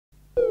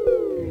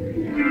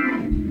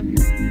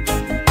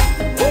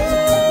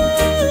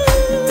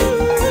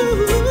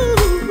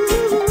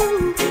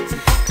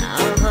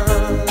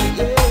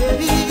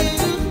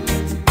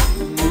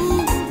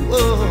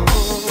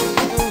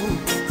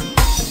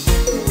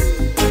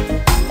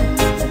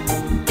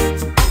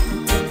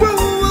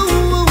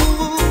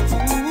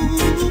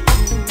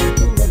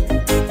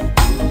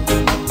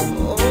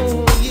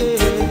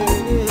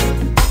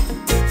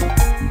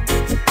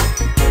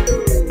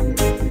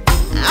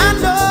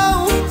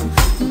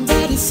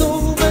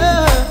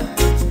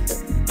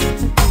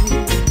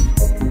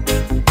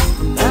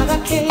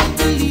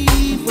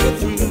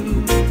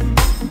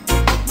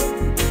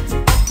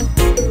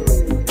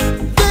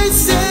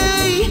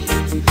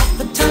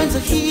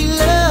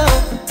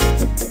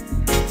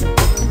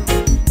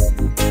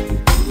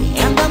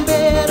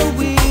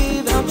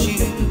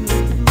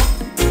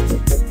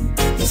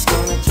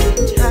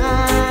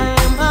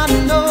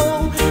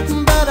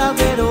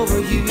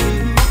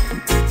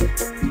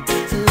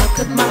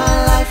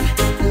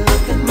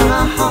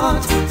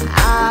heart.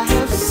 I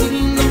have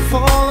seen them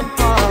fall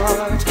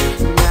apart.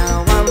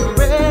 Now I'm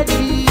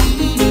ready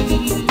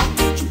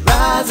to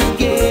rise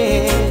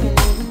again.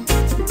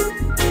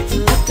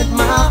 Look at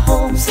my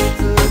hopes,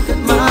 look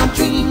at my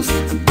dreams,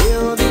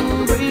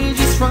 building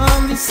bridges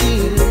from the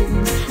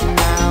ceilings.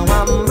 Now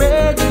I'm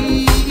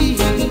ready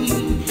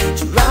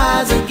to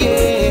rise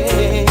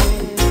again.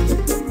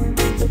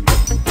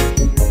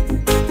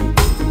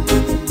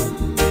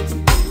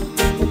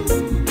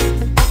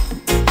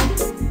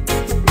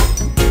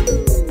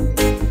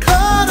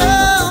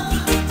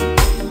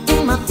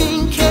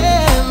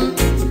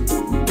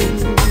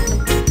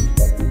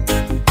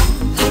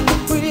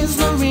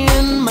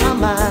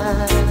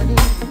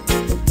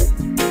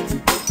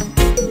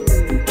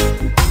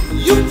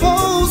 You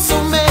pose so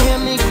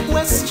many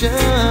questions,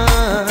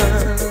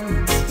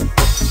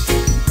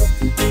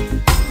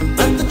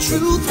 but the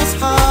truth